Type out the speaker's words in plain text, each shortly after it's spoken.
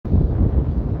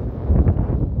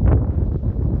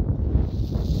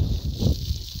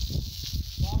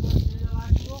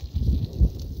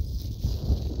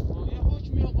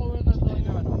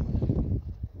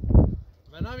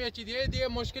چی دیگه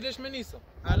مشکلش من نیست.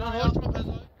 الان حکم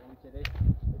قضایی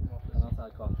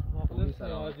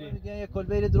دیگه یه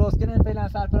کلبه درست کنن فعلا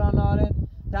سرپران نارن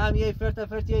تام یه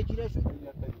فرت یه گیره شد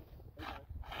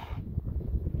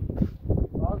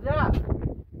راضیه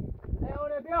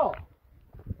نه بیا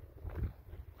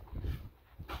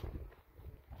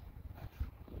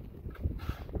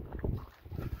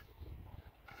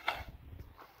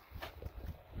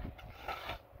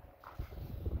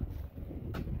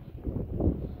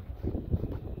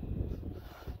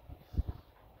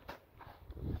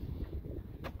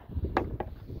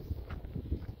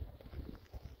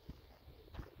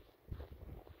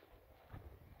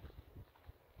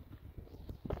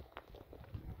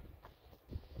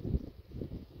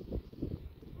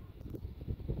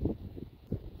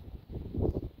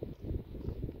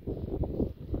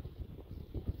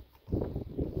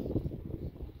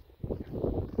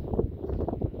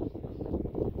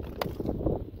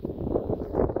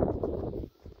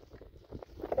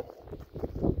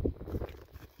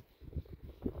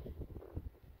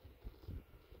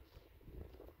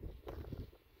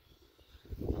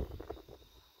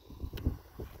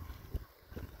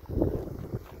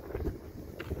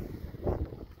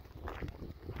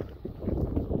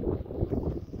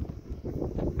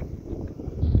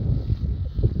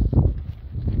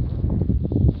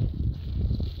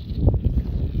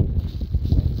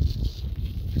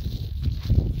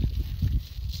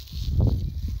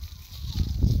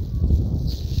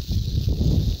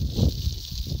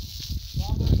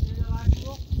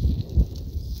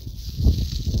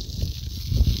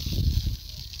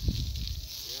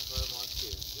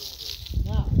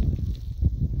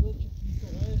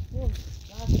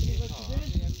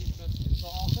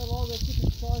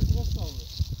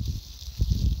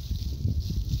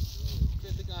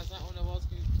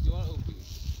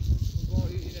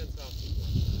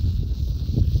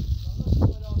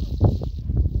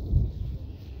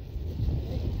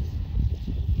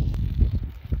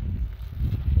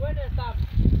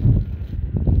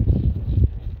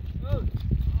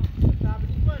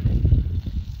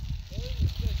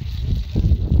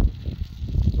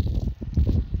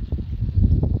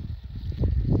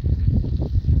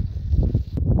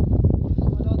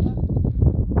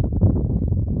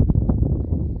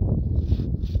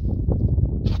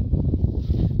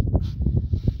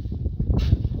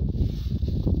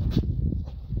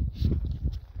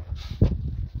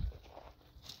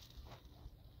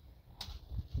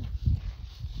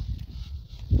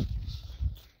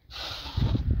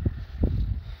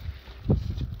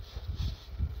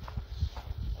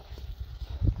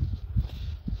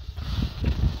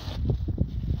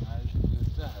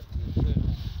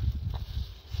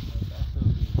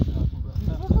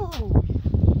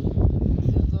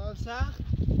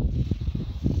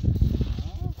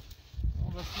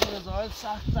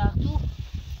سخت تو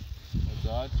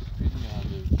داد چه فیلمی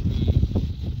هده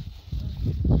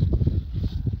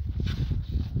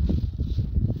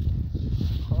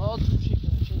خواه تو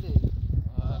شکن شده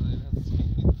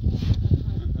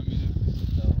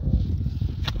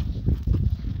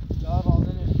دار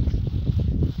بازه نمید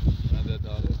مده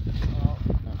داره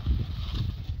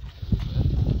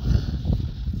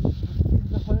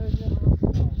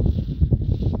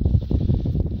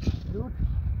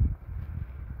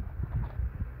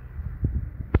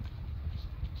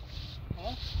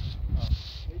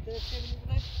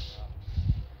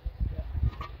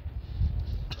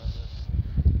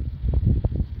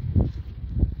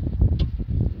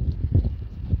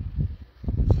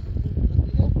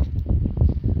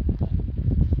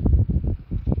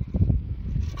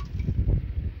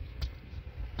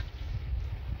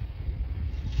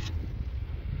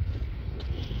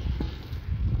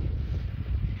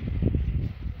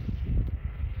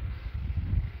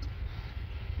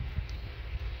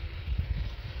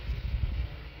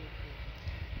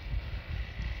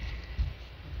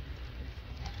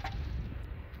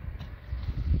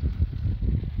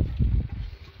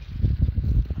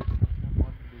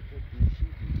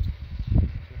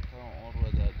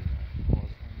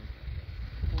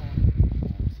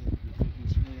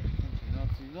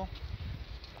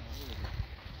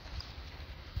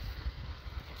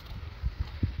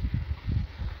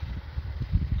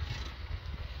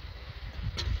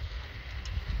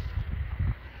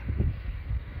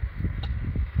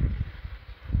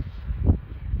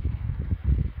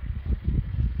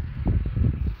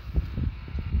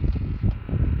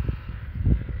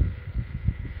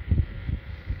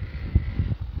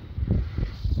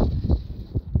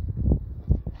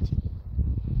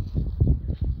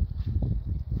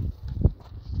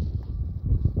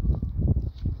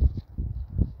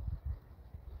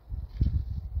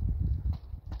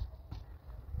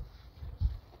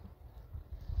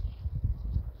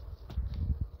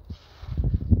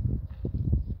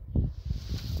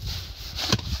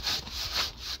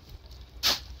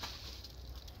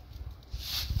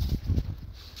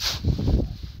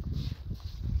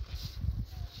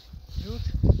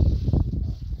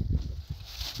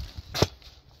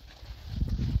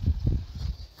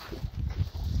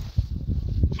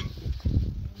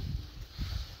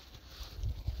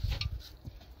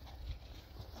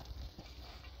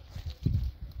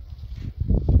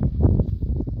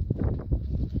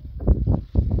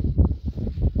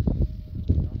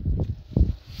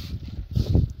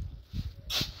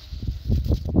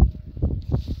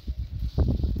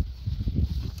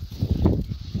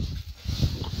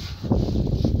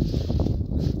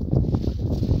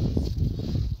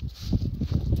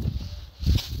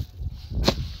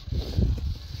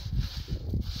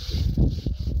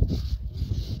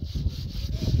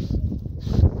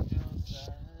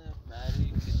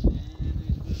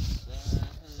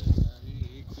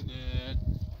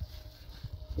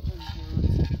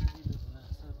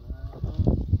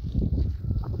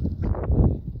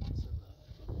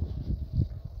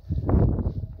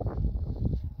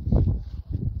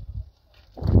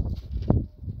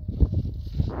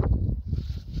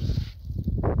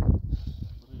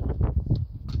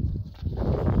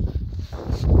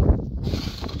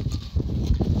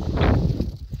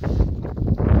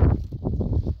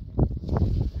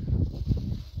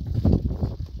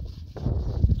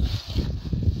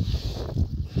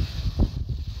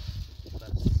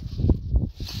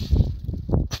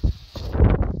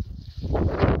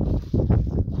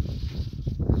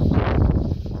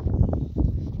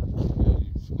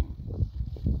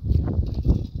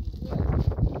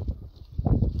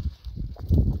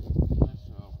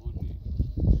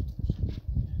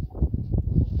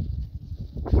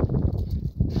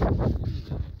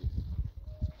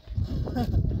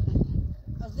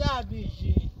از یه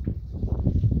بیشی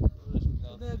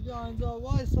بیا اینجا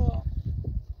وایسا.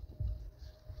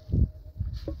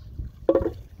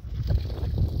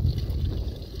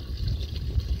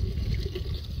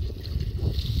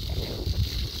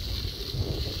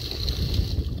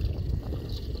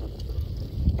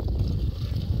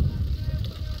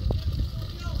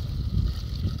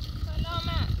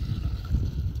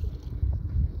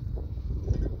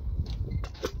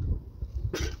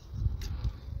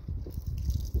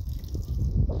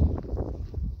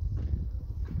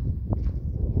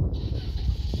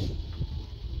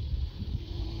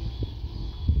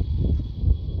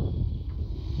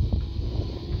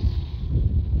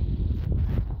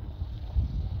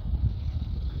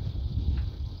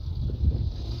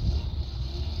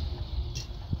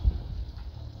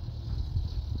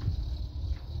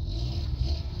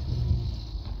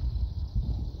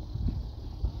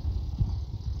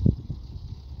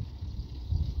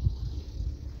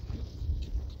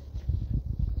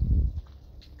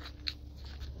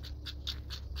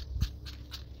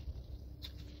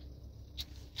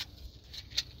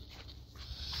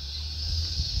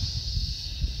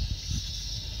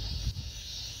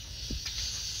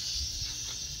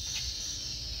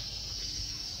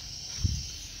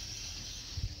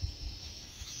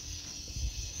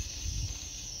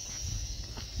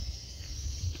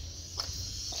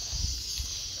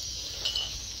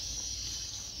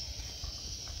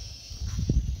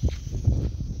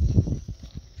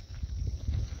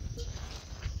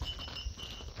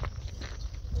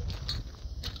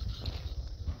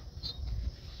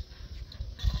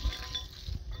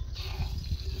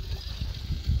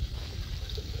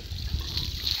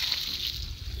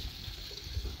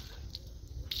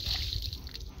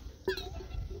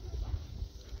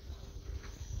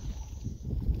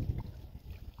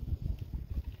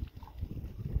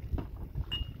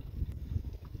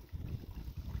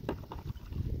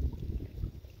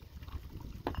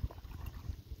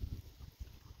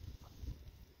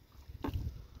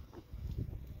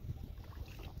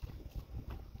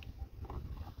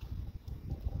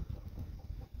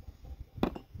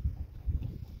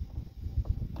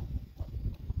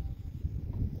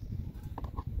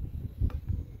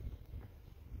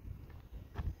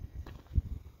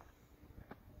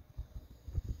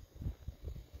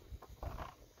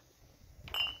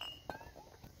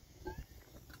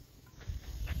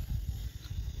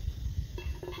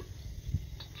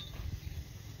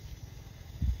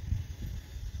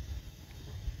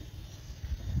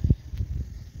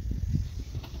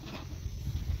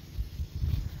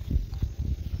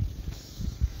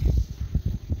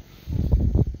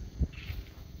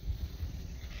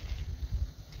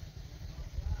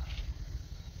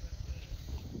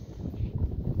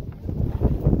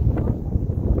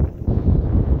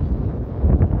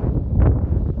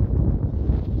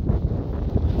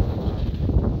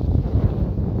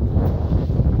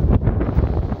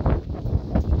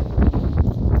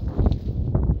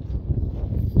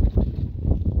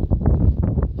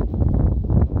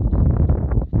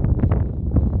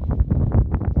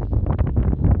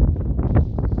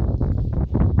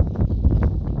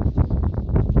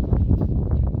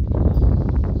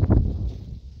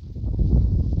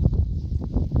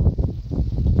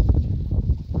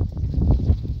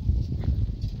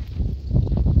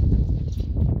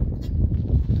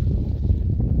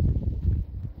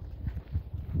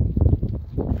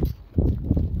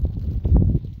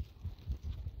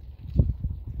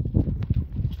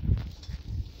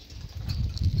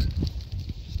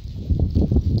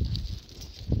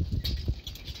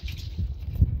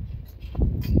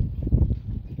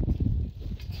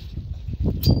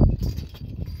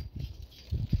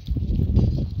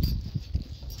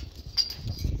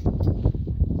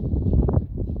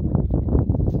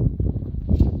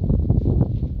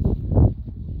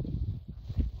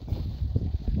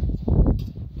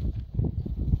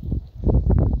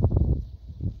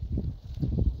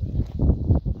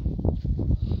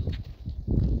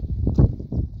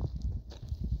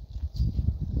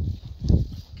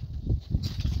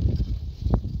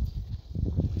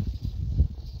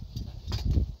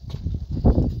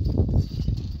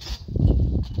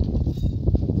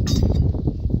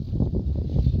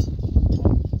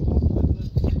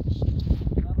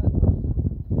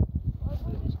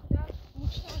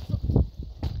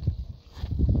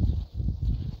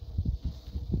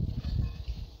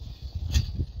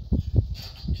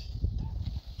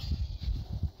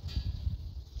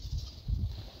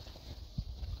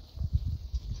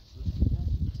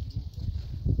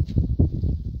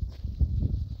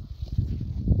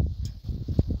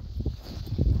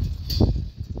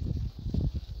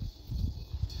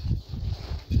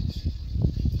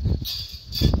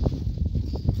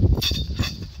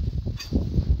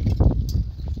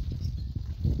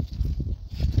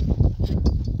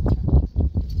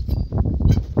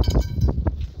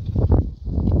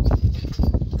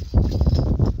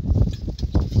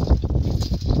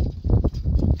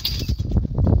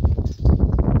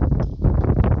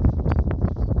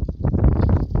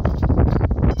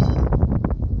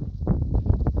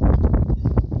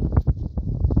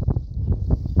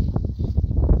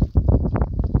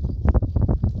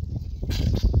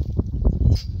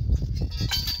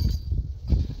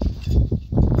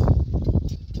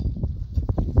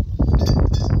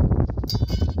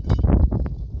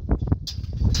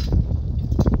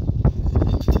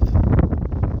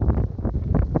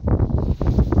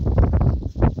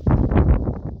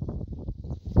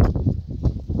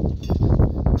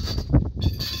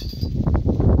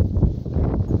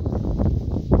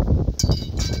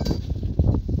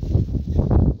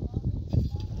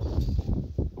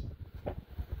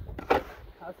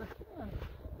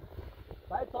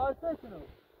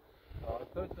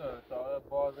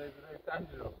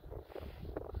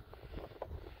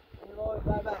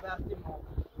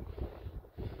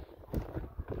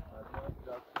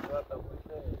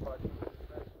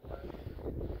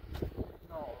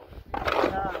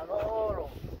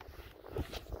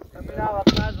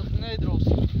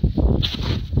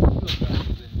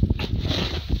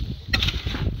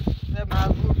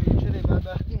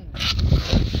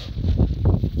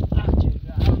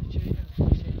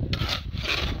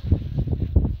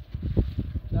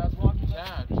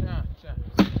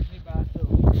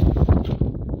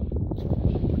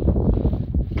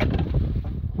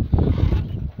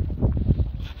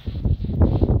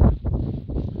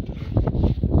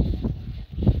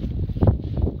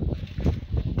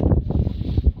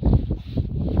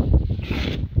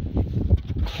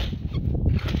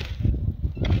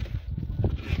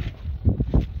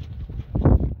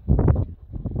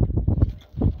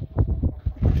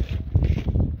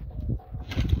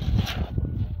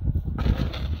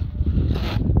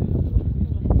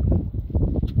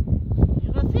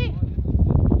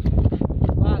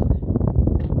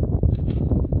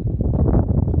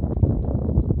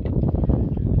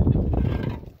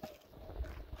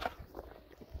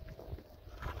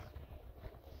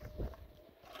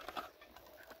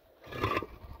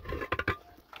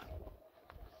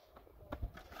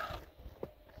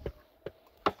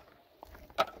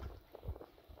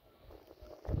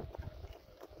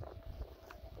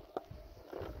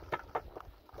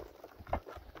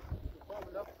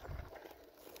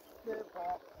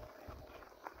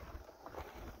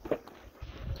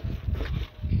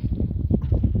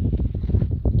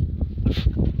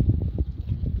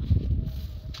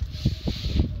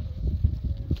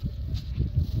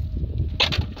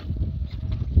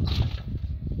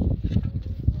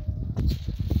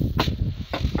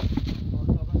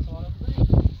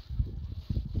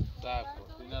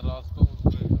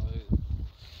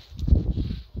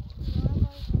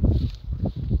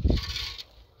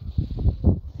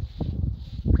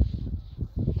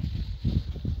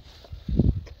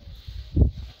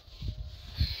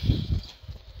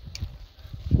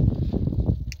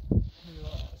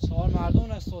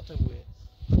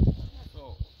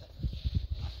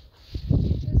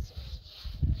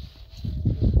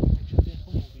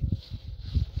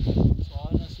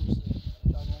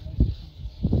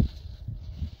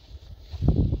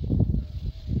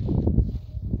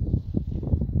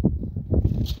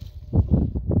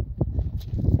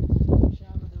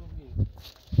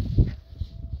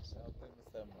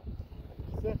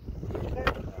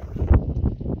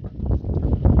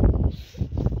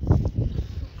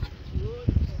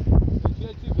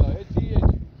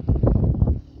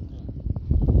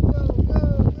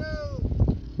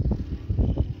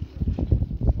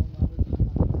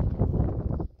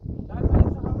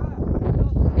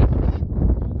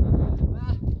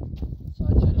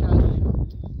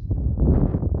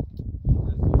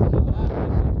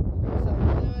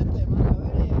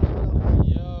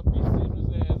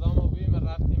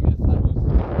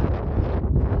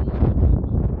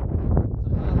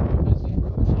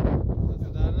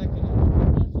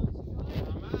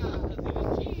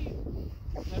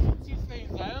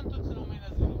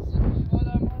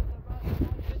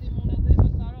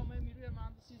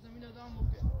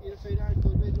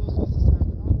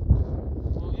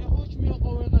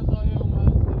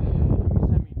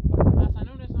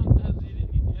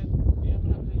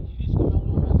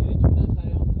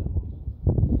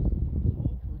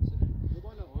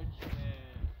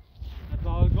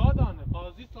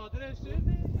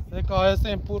 آقای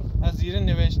سنپور از زیر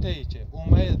نوشته ای که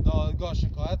اومد دادگاه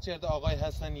شکایت کرده آقای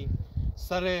حسنی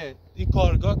سر این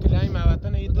کارگاه که لای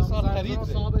موطن این 2 سال خرید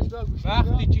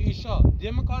وقتی که ایشا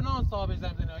دم کانان صاحب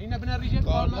زمینه اینا بنا ریجل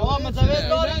کار آقا متوجه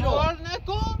داری رو کار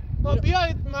نکن تا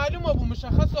بیاید معلوم ابو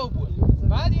مشخص ابو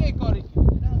بعد یه کاری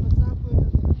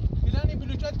فلانی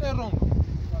بلوچات ترون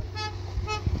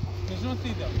نشون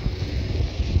تیدا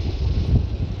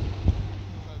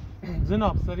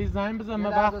جناب سری زنگ بزن من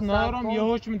وقت ندارم یه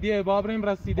حکم دیگه بابریم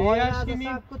رسیده هستیم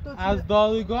از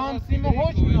دادگاه سیم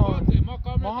حکم ندارم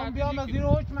ما هم بیام از این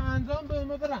حکم انجام بدیم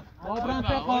برم بابرم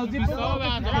تا قاضی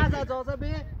از اجازه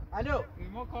به الو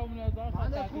ما کامل هزار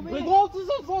بگو تو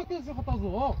ساکت شو خطا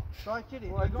زو شاکری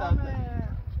یه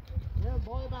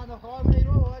بای بنده خواه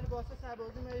میرو ولی واسه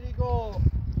سربازی میری گو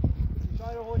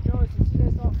شایر حکم و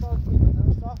چیزی ساخت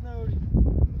کنید ساخت نوری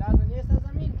لازم نیست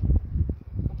از زمین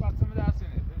خب بچه می درسی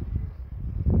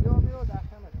نه یا میرو در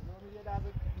خمت یا میری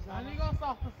لازم نگاه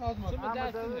ساخت ساز ما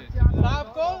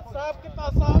صاحب که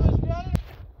تا صاحبش بیاره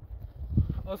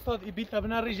استاد ای بیت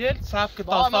ابن ریجل صاحب که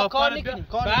تا صاحب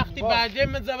وقتی بلجه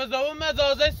مزوزاو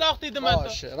مزازه ساختید من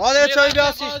باشه راده چای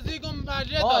بیاسی قاضی گم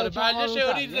بلجه داره بلجه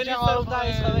شوری زنی آروم در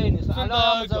این خبری نیست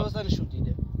الان مزوزه نشون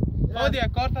دیده خودی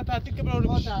کارت تعطیل که برو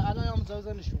باشه الان هم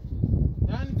مزوزه نشون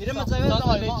یعنی میره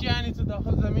مزوزه چی یعنی تو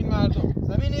داخل زمین مردم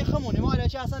زمین خمونی ما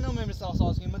الکی اصلا نمی‌ریم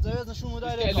ساز کنیم مزوزه نشون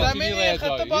مداره زمین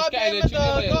خط باب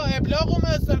دادگاه ابلاغ و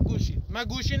مثل گوشی ما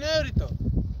گوشی نداری تو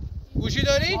گوشی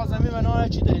داری؟ زمین منو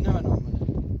چی داری نه منو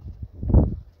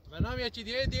منم یه چی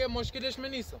دیگه مشکلش من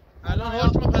نیست الان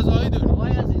حکم قضایی داری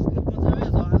آقای عزیز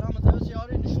مزوزه الان مزوزه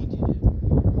یاری نشون دیده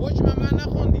حکم من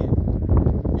نخوندی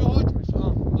یه حکمش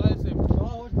آقای سیف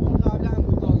حکم قبلا هم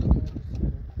بود تازه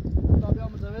تا بیا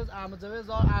مزوزه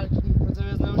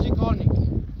مزوزه نوشی کار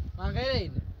نکنی من غیر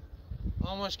اینه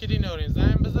مشکلی نداریم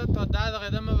زنگ بزن تا 10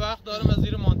 دقیقه من وقت دارم از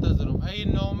زیر منتظرم اگه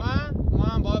نامه ما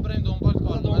هم باید بریم دنبال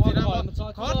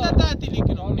کار کارت تعطیلی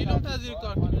کنم نیروم تذیر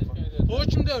کار کنم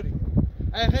حکم داری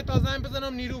اگه خیلی تا زنگ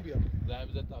بزنم نیرو بیا زنگ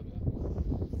بزن تا بیا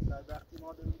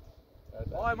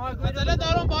آقای ما عجله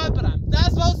دارم باید برم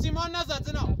دست با سیمان نزد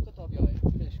جناب تا بیا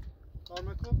کار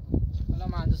میکن حالا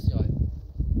مهندسی آقای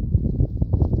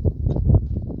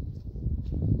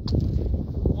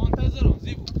منتظرم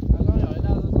زیبو الان یا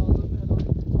لازم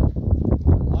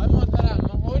آقای محترم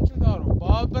من حکم دارم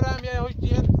باید برم یه حکم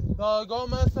دیگه دادگاه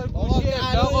مثل گوشی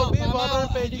ابلاغ بیر باید برم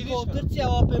پیگیریش کنم چی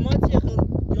هواپیما چی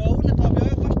یا اون تابیای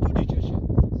خوش طولی کشه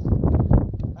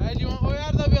ایلی من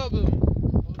اویر دا بیا بیم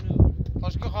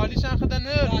خوش که خالیش هم خدا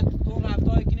نهاری تو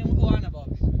رفتای که نمون اوه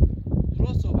نبابی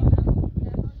درست صحبت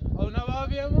او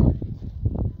نبابی همون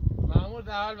مامور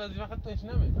در حال وظیفه خود تش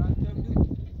نمی نمی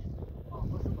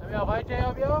آقای که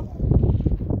یا بیا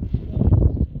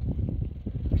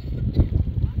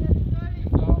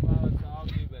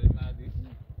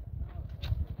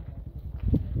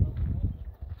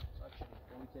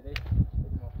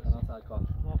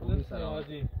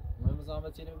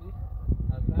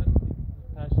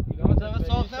مزوز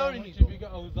ساخت نوری چی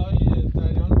بگه اوضاعی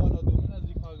جریان بالا دومین از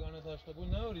این کارگانه داشته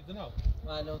بود نوری جناب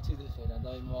معلوم تیده فعلا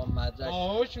دایی ما مدرک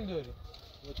حکم داری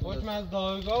حکم از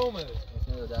دادگاه اومده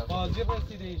قاضی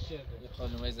رسیده این شده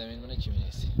خانومای زمین مونه کی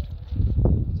می‌نویسی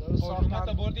خانومه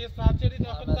تا بردی ثبت کردی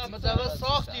داخل ثبت مزوز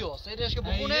ساختی و سیدش که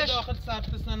بخونش داخل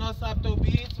ثبت سنا ثبت و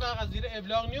بیت و از زیر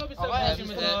ابلاغ نیو بی تو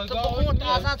بخون تو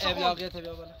اصلا چه ابلاغیت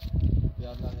بیا بالا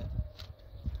بیا ابلاغیت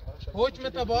حکم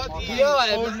تباد بیا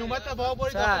خانومه تباد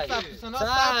بردی داخل ثبت سنا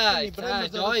ثبت کنی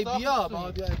جای بیا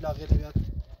بیا ابلاغیت بیا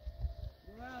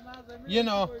یه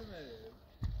نه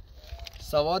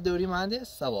سواد دوری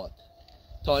مهندس سواد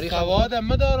تاریخ سواد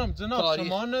هم دارم جناب تاریخ.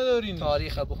 شما ندارین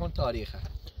تاریخ بخون تاریخ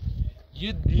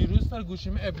یه دیروز سر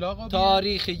گوشیم ابلاغ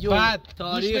تاریخ یو بعد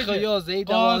تاریخ یو زید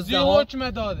قاضی 12 حکم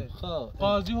داده خب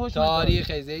قاضی حکم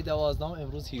تاریخ زید 12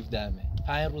 امروز 17 مه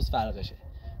 5 روز فرقشه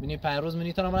ببینید 5 روز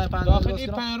می‌نی تا من 5 داخل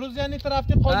این 5 روز یعنی تو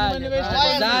رفتی قاضی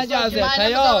نوشته زنگ از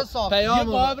پیام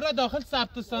قابر داخل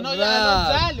ثبت سنا یا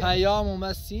الان زل پیام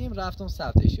اومدیم رفتم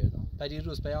ثبتش کردم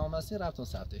پریروز پیام اومدیم رفتم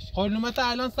ثبتش خانومت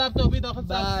الان ثبت و بی داخل ثبت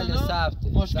بله سنا ثبت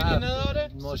مشکلی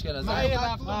نداره مشکل من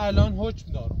نداره رفت الان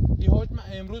حکم دارم این حکم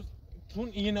امروز چون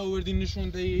این آوردی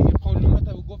نشونده ای خانومت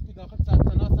رو گفتی داخل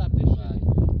ثبت سنا ثبتش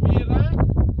میرن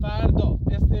فردا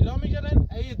استعلام میگیرن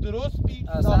ای درست بی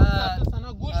داخل ثبت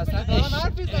سنا گوش بده دارم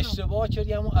حرف میزنم اشتباه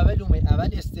کردی همون اول اومد اول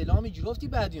استعلامی گرفتی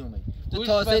بعدی اومد تو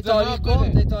تازه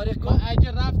تاریخ من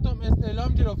اگه رفتم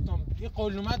استعلام گرفتم این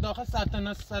قلومت داخل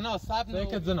ثبت سنا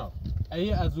ثبت جناب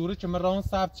ای ازوره که من راه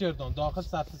ثبت کردم داخل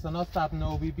ثبت سنا ثبت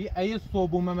نوبی بی ای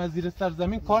صبح من وزیر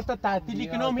سرزمین کارت تعطیلی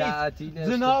کنم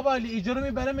جناب علی اجاره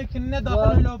میبرم که نه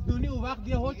داخل لابدونی و وقت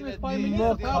یه حکمش پای من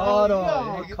نیست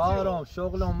کارم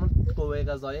شغلم قوه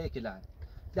قضاییه کلان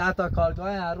 10 تا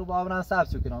کارگاه هر رو باورن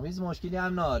ثبت کنم هیچ مشکلی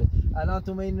هم ناره. الان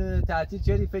تو این تعطیل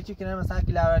چردی فکر کنم مثلا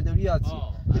که لوردوری یاد چی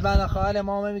این بنده خواهر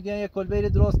ما میگن یه کلبه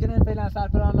درست کنن فعلا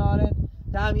سرپران ناره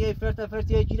تام یه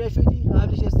فرت یه گیره شدی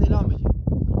قبلش استعلام بگی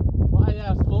ما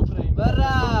اگه صبح ریم برا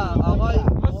آقای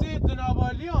واسه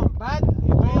جنابالی هم بعد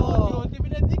اوتی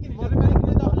بلد نگیری داره برای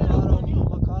کنه داخل الکترونی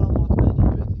ما کارم مطمئن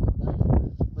بده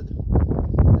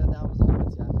نه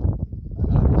مزاحمت کرد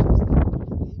قبلش استعلام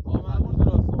بگیری با مامور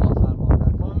درست با فرمانده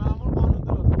با مامور قانون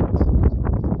درست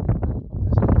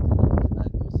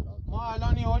ما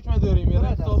الان یه حکم داریم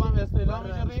میره صبح هم استعلام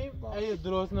میگیریم ای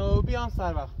درست نه بیام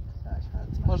سر وقت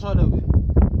خوشحاله بی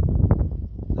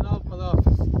جناب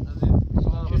خداحافظ عزیز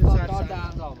کار در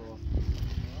اندام رو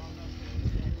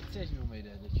چشم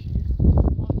اومیده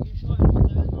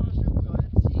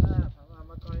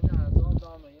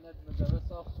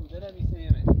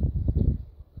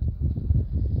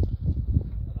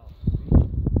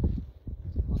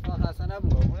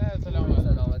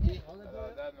سلامتی.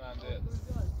 ارادت مهندس.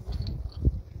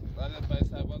 بله پای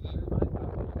سباد.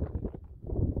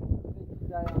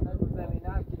 جریانه رو زمینه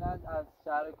هم که از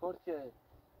شهر کرد که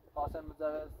قاسم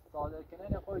مزوز صادر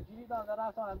کنه خود جیری دان در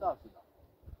رفتن انداف شدن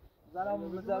زنم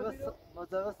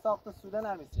مزوز ساخت سوده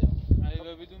نمیشه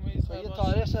ایوه بدون میسا یه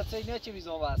تاریخ شده نه چی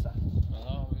بیزون واسه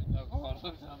آها کارش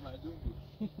هم معلوم بود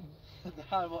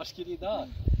در مشکلی دار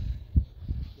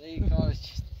این کارش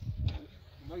چیست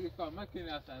مگه کار مکنی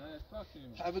اصلا اصلاح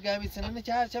کنیم خب بگم این سنه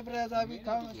که هر چه برزابی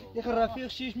کام یک رفیق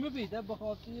شیش میبیده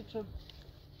بخاطر چه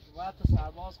وقت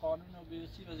سرباز قانون و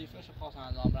بیرسی وظیفه‌ش خاص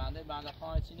انجام برنده بنده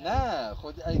خانه چی نه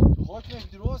خود حکمش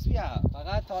درست بیا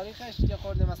فقط تاریخش که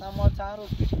خورده مثلا ما چند روز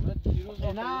پیش بود دیروز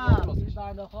نه این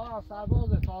بنده خانه سرباز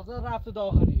تازه رفته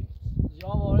داخلی جا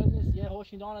وارد نیست یه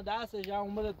هوشیدان دستش یا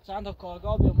اون بده چند تا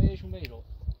کارگاه بیام یهشون بیرو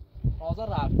تازه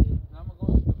رفته نه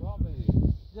مگه اشتباه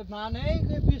میگی معنی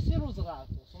که 20 روز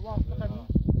رفته صبح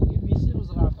خیلی 20 روز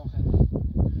رفته خیلی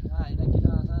نه اینا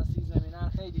که اصلا سی زمینه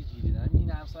خیلی جیریدن این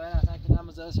همسایه اصلا که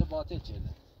نمازش باطل شده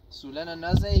سولن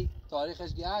نزی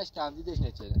تاریخش گشت تمدیدش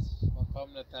نچرد مقام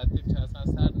تعطیل چه اصلا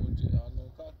سر موجه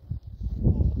کار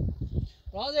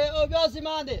راضی او بیاسی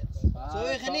منده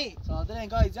سوی خنی صادر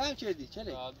انگاه ایزم کردی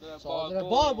چلی؟ صادر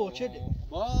بال بو چلی؟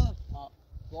 بال؟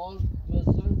 بال بسر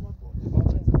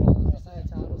مثلا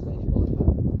چند روز خیلی بال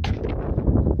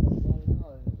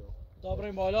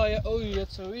دابرین بالای اوی یه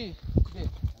سوی کده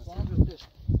زنم بیفتش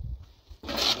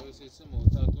سوی سیسی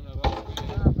محتاطون راست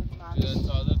که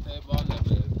صادر تای بال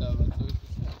نبره دابت سوی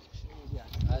سیسی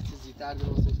هر چیز زیتر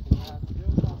درستش کنن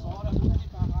سوار بودنی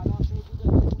فقران شو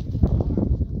بوده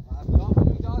افلام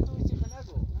بلوی داد توی چی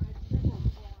خنگو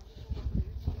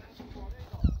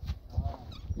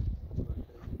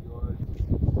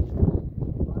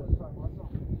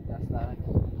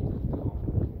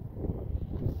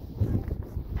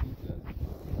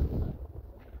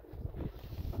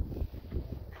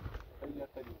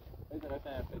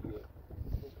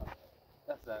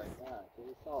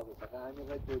همین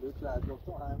قد جلو تو از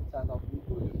گفتم همین چند آفری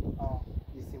بود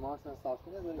این سیمان سن صاف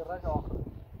کنه داره رد آخر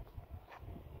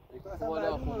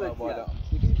بالا خونه بالا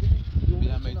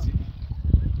بیدم بیتی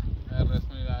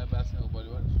رسمی رای بس نگو بالی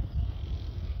بالا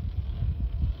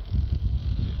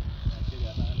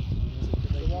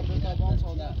شما به تابان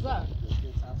ساده زن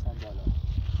چند سان بالا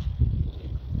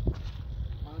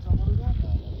من شما رو زن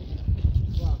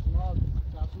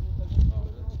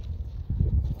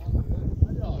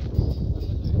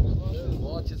ما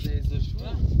با چه زیزر شد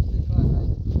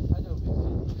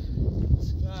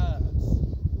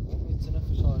میتونه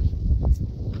فشارش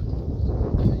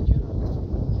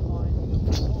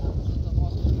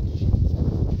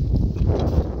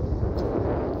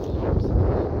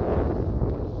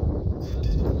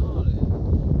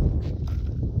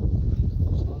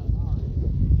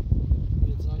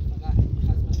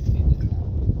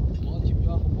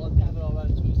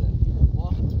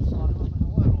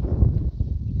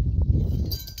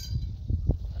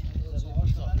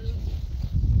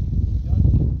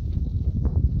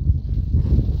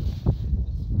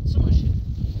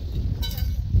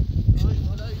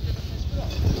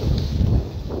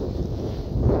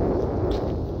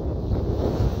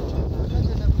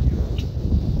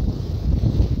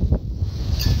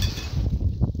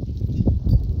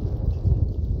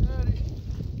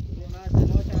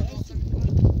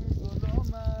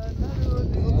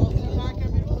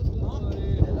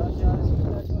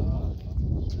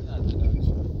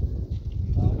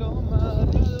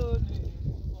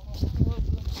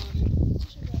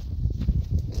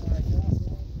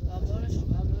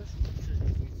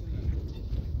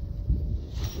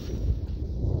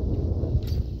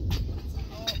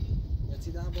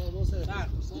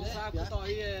سر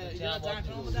تایی اینجا جنگ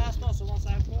رو دست تا شما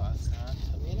سر کو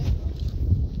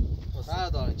سر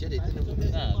داره چه دیدی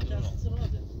نمی‌کنه نه هم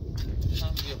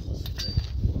بیا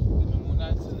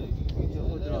نمونه اینجا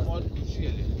خود راست مال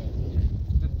کوچیه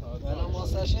ولی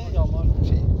ماستشه یا مال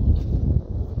کوچه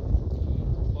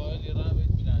باید یه راه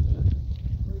بید بیننده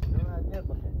نمید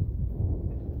باشه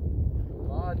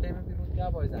تیم بیرون که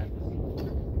باید زن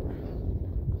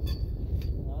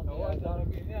داره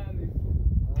بینی علی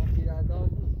پیرندار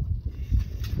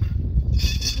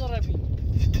نیست داره بین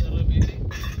داره بینی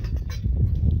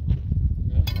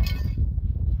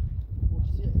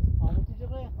آموزی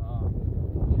جگه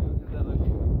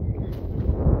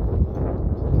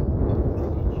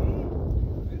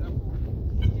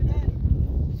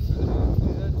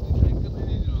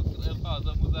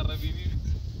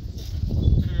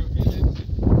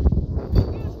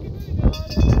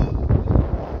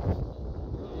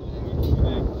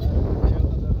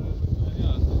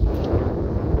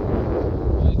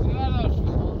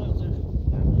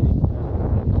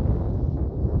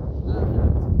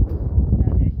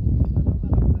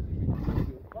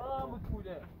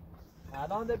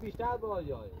الان ده بیشتر با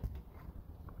جای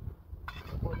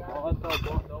آقا تا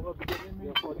باند آقا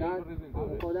بگیریم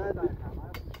خدا در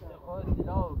خود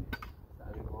دیلا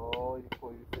وای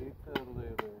پلیسی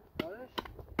ترده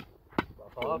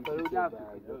آقا فرو جب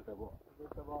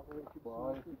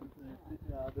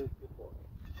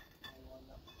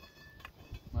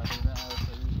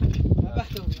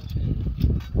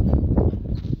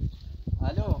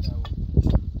الو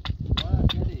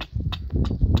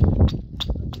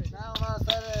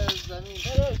زمین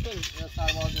یا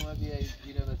سرباز اومد بیایی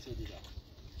گیره به چه دیدم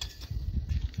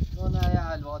نه یه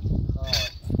حلوات میخواد